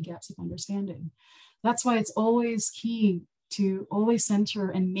with many gaps of understanding. That's why it's always key to always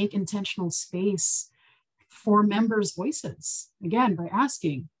center and make intentional space for members' voices. Again, by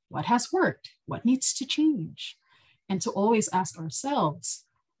asking what has worked, what needs to change, and to always ask ourselves,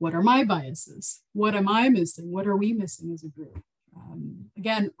 what are my biases? What am I missing? What are we missing as a group?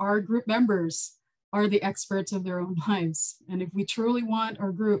 Again, our group members are the experts of their own lives. And if we truly want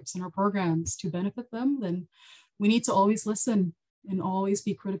our groups and our programs to benefit them, then we need to always listen and always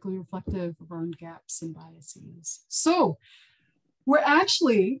be critically reflective of our own gaps and biases. So we're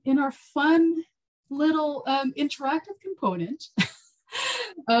actually in our fun little interactive component.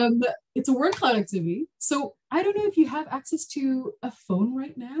 It's a word cloud activity. So I don't know if you have access to a phone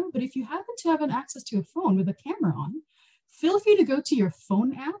right now, but if you happen to have an access to a phone with a camera on, feel free to go to your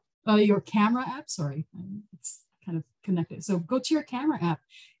phone app, your camera app, sorry, it's kind of connected. So go to your camera app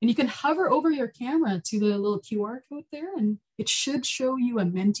and you can hover over your camera to the little QR code there, and it should show you a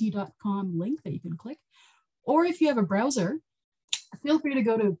menti.com link that you can click. Or if you have a browser, feel free to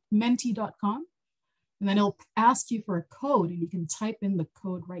go to menti.com and then it'll ask you for a code and you can type in the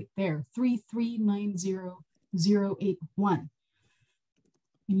code right there, 3390081.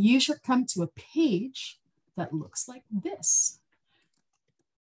 And you should come to a page that looks like this.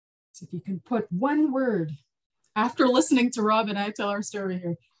 So if you can put one word, after listening to Rob and I tell our story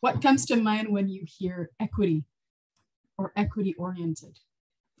here, what comes to mind when you hear equity or equity oriented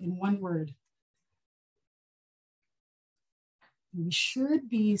in one word? We should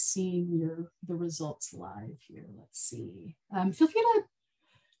be seeing the results live here. Let's see. Feel free to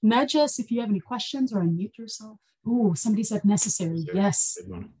nudge us if you have any questions or unmute yourself. Oh, somebody said necessary. Yes.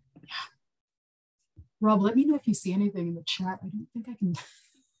 Good one. Yeah. Rob, let me know if you see anything in the chat. I don't think I can.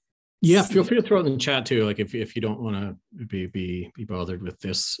 Yeah, feel free to throw it in the chat too. Like if you don't want to be bothered with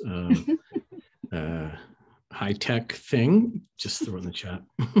this high tech thing, just throw it in the chat.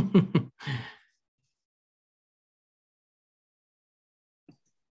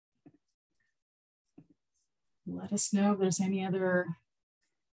 Let us know if there's any other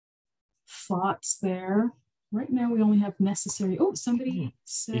thoughts there. Right now we only have necessary. Oh, somebody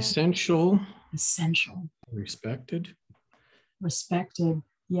said essential. Essential. Respected. Respected.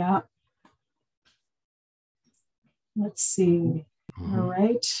 Yeah. Let's see. All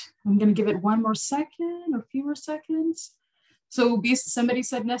right. I'm going to give it one more second or a few more seconds. So somebody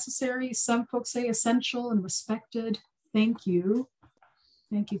said necessary. Some folks say essential and respected. Thank you.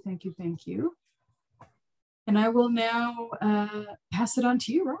 Thank you. Thank you. Thank you. And I will now pass it on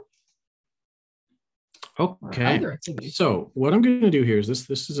to you, Rob. Okay. So what I'm going to do here is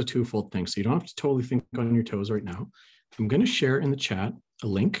this is a twofold thing. So you don't have to totally think on your toes right now. I'm going to share in the chat a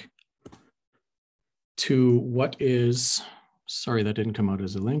link to what is, sorry, that didn't come out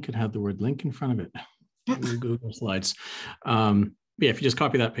as a link. It had the word link in front of it. Google Slides. Yeah, if you just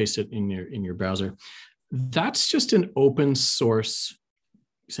copy that, paste it in your browser. That's just an open source,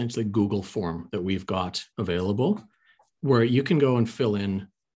 essentially Google form that we've got available where you can go and fill in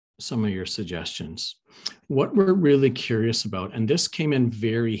some of your suggestions. What we're really curious about, and this came in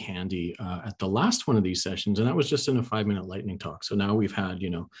very handy at the last one of these sessions, and that was just in a 5-minute lightning talk. So now we've had,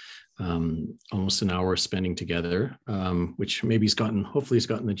 almost an hour spending together, which maybe hopefully it's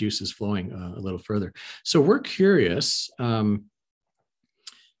gotten the juices flowing a little further. So we're curious,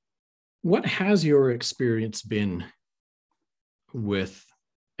 what has your experience been with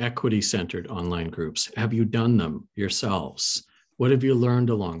equity-centered online groups? Have you done them yourselves? What have you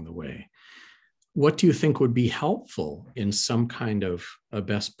learned along the way? What do you think would be helpful in some kind of a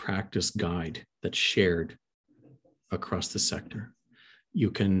best practice guide that's shared across the sector?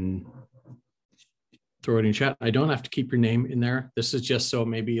 You can throw it in chat. I don't have to keep your name in there. This is just so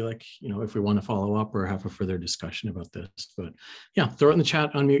maybe if we want to follow up or have a further discussion about this. But yeah, throw it in the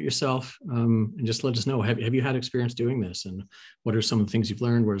chat, unmute yourself, and just let us know. Have you had experience doing this? And what are some of the things you've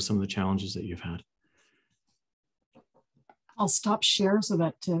learned? What are some of the challenges that you've had? I'll stop share so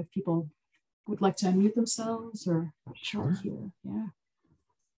that people would like to unmute themselves or sure. Here. Yeah.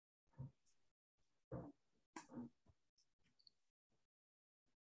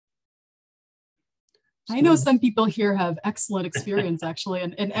 I know some people here have excellent experience actually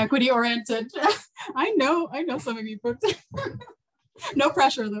in equity oriented. I know some of you folks. No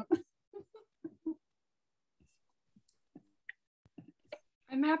pressure though.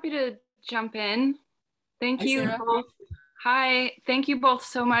 I'm happy to jump in. Thank you Sarah. both. Hi, thank you both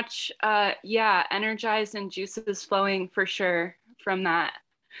so much. Yeah, energized and juices flowing for sure from that.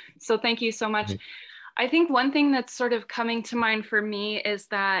 So thank you so much. I think one thing that's sort of coming to mind for me is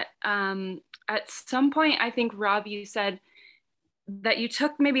that at some point, I think, Rob, you said that you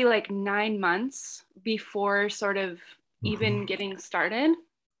took maybe like 9 months before sort of even getting started.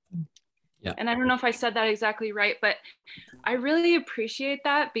 Yeah. And I don't know if I said that exactly right, but I really appreciate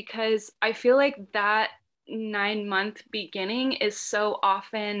that because I feel like that 9-month beginning is so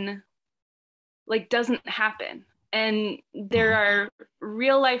often like doesn't happen. And there are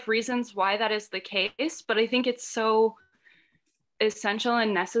real life reasons why that is the case, but I think it's so essential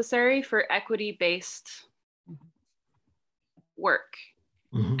and necessary for equity-based work.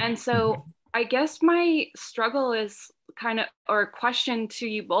 And so I guess my struggle is kind of, or question to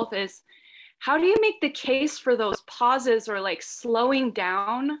you both is, how do you make the case for those pauses or like slowing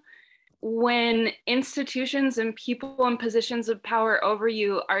down when institutions and people in positions of power over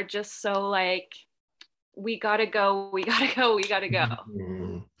you are just so like, we gotta go, we gotta go, we gotta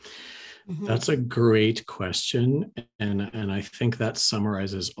go? That's a great question. And I think that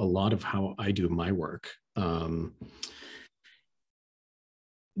summarizes a lot of how I do my work.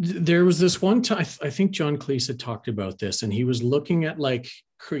 There was this one time, I think John Cleese had talked about this, and he was looking at like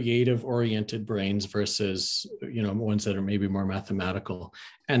creative oriented brains versus, ones that are maybe more mathematical.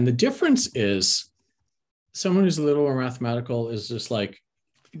 And the difference is someone who's a little more mathematical is just like,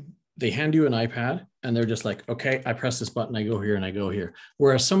 they hand you an iPad and they're just like, okay, I press this button, I go here and I go here.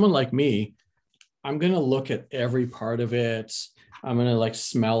 Whereas someone like me, I'm going to look at every part of it. I'm going to like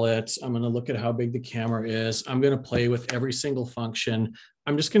smell it. I'm going to look at how big the camera is. I'm going to play with every single function.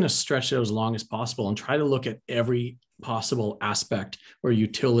 I'm just going to stretch it as long as possible and try to look at every possible aspect or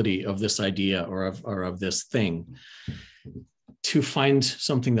utility of this idea or of this thing to find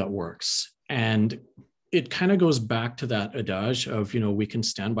something that works. And it kind of goes back to that adage of, we can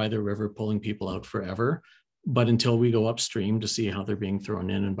stand by the river pulling people out forever, but until we go upstream to see how they're being thrown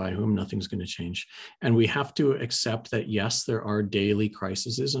in and by whom, nothing's going to change. And we have to accept that, yes, there are daily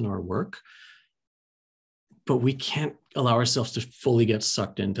crises in our work, but we can't allow ourselves to fully get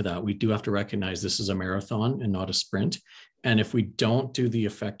sucked into that. We do have to recognize this is a marathon and not a sprint. And if we don't do the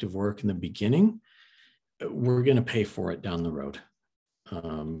effective work in the beginning, we're going to pay for it down the road.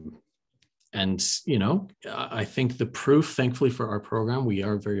 And, I think the proof, thankfully for our program, we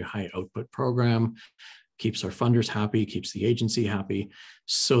are a very high output program, keeps our funders happy, keeps the agency happy.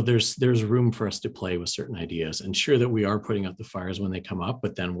 So there's room for us to play with certain ideas, and sure that we are putting out the fires when they come up,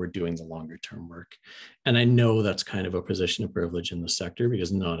 but then we're doing the longer term work. And I know that's kind of a position of privilege in the sector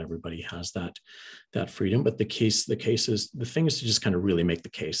because not everybody has that freedom, but the thing is to just kind of really make the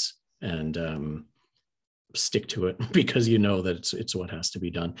case and, stick to it because that it's what has to be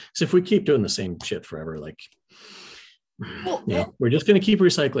done. So if we keep doing the same shit forever, we're just going to keep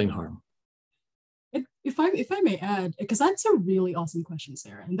recycling harm. If I may add, because that's a really awesome question,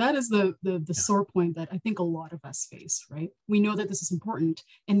 Sarah, and that is the sore point that I think a lot of us face, right? We know that this is important,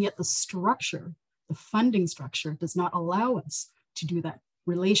 and yet the funding structure does not allow us to do that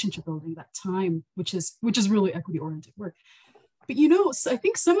relationship building, that time, which is really equity oriented work. But I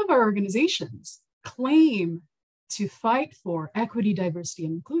think some of our organizations claim to fight for equity, diversity,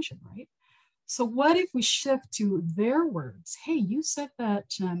 and inclusion, right? So what if we shift to their words? Hey, you said that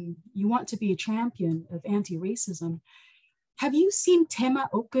you want to be a champion of anti-racism. Have you seen Tema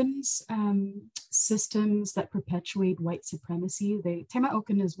Okun's systems that perpetuate white supremacy? Tema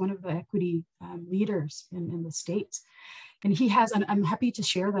Okun is one of the equity leaders in the States. And he has, and I'm happy to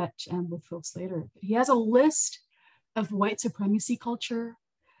share that with folks later, he has a list of white supremacy culture,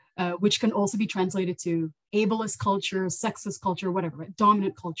 which can also be translated to ableist culture, sexist culture, whatever, right?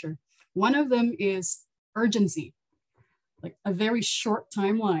 Dominant culture. One of them is urgency. Like a very short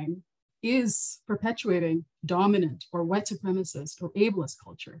timeline is perpetuating dominant or white supremacist or ableist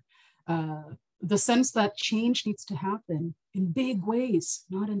culture. The sense that change needs to happen in big ways,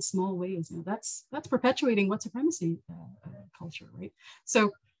 not in small ways. That's perpetuating white supremacy culture, right?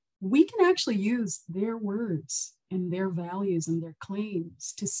 So we can actually use their words and their values and their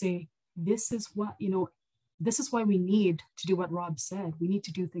claims to say, this is what, this is why we need to do what Rob said. We need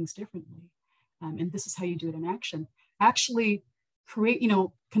to do things differently. And this is how you do it in action. Actually create,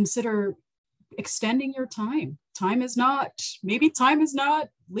 consider extending your time. Maybe time is not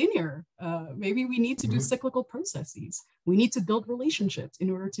linear. Maybe we need to do cyclical processes. We need to build relationships in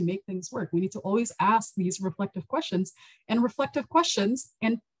order to make things work. We need to always ask these reflective questions,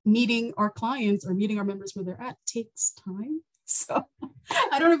 and meeting our clients or meeting our members where they're at takes time. So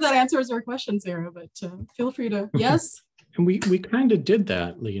I don't know if that answers your question, Sarah, but feel free to, yes. And we kind of did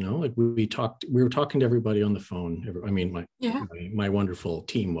that, you know, like we were talking to everybody on the phone. I mean, my wonderful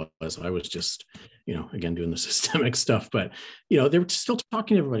team I was just, you know, again, doing the systemic stuff, but, you know, they were still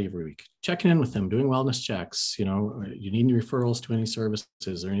talking to everybody every week, checking in with them, doing wellness checks. You know, you need any referrals to any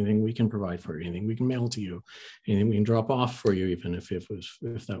services or anything we can provide for you, anything we can mail to you, anything we can drop off for you, even if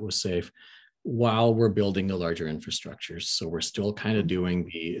that was safe, while we're building the larger infrastructures. So we're still kind of doing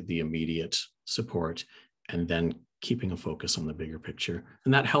the immediate support and then keeping a focus on the bigger picture.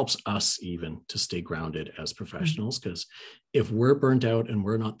 And that helps us even to stay grounded as professionals, because if we're burnt out and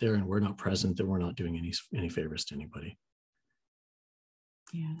we're not there and we're not present, then we're not doing any favors to anybody.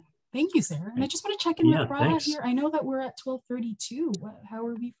 Yeah. Thank you, Sarah. And I just want to check in with Robb here. I know that we're at 12:32. How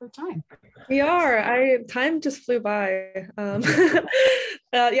are we for time? We are. Time just flew by.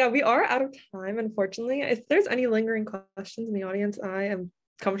 Yeah, we are out of time, unfortunately. If there's any lingering questions in the audience, I am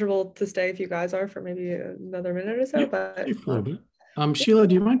comfortable to stay if you guys are for maybe another minute or so. But Sheila,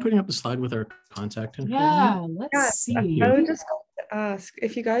 do you mind putting up the slide with our contact info? Yeah, let's see. I would just ask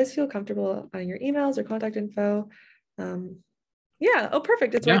if you guys feel comfortable on your emails or contact info. Yeah, oh,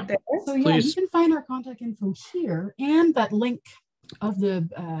 perfect. It's right there. So yeah, you can find our contact info here and that link of the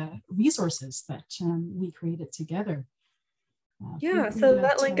resources that we created together. Yeah, so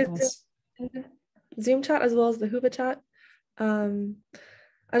that link is in the Zoom chat as well as the Whova chat.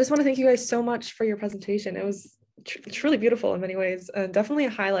 I just want to thank you guys so much for your presentation. It was truly beautiful in many ways, and definitely a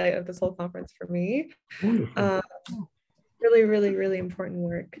highlight of this whole conference for me. Really, really, really important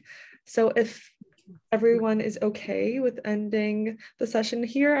work. So if everyone is okay with ending the session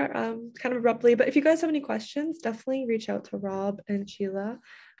here kind of abruptly, but if you guys have any questions, definitely reach out to Robb and Shila.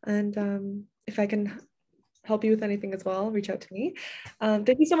 And if I can help you with anything as well, reach out to me.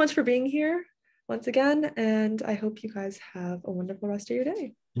 Thank you so much for being here once again, and I hope you guys have a wonderful rest of your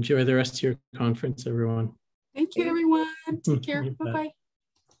day. Enjoy the rest of your conference, everyone. Thank you, everyone. Take care. Bye-bye.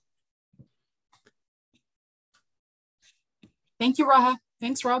 Thank you, Raha.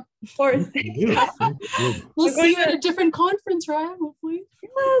 Thanks, Robb. Of course. We'll see you at a different conference, Raha, hopefully.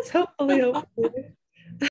 Yes, hopefully.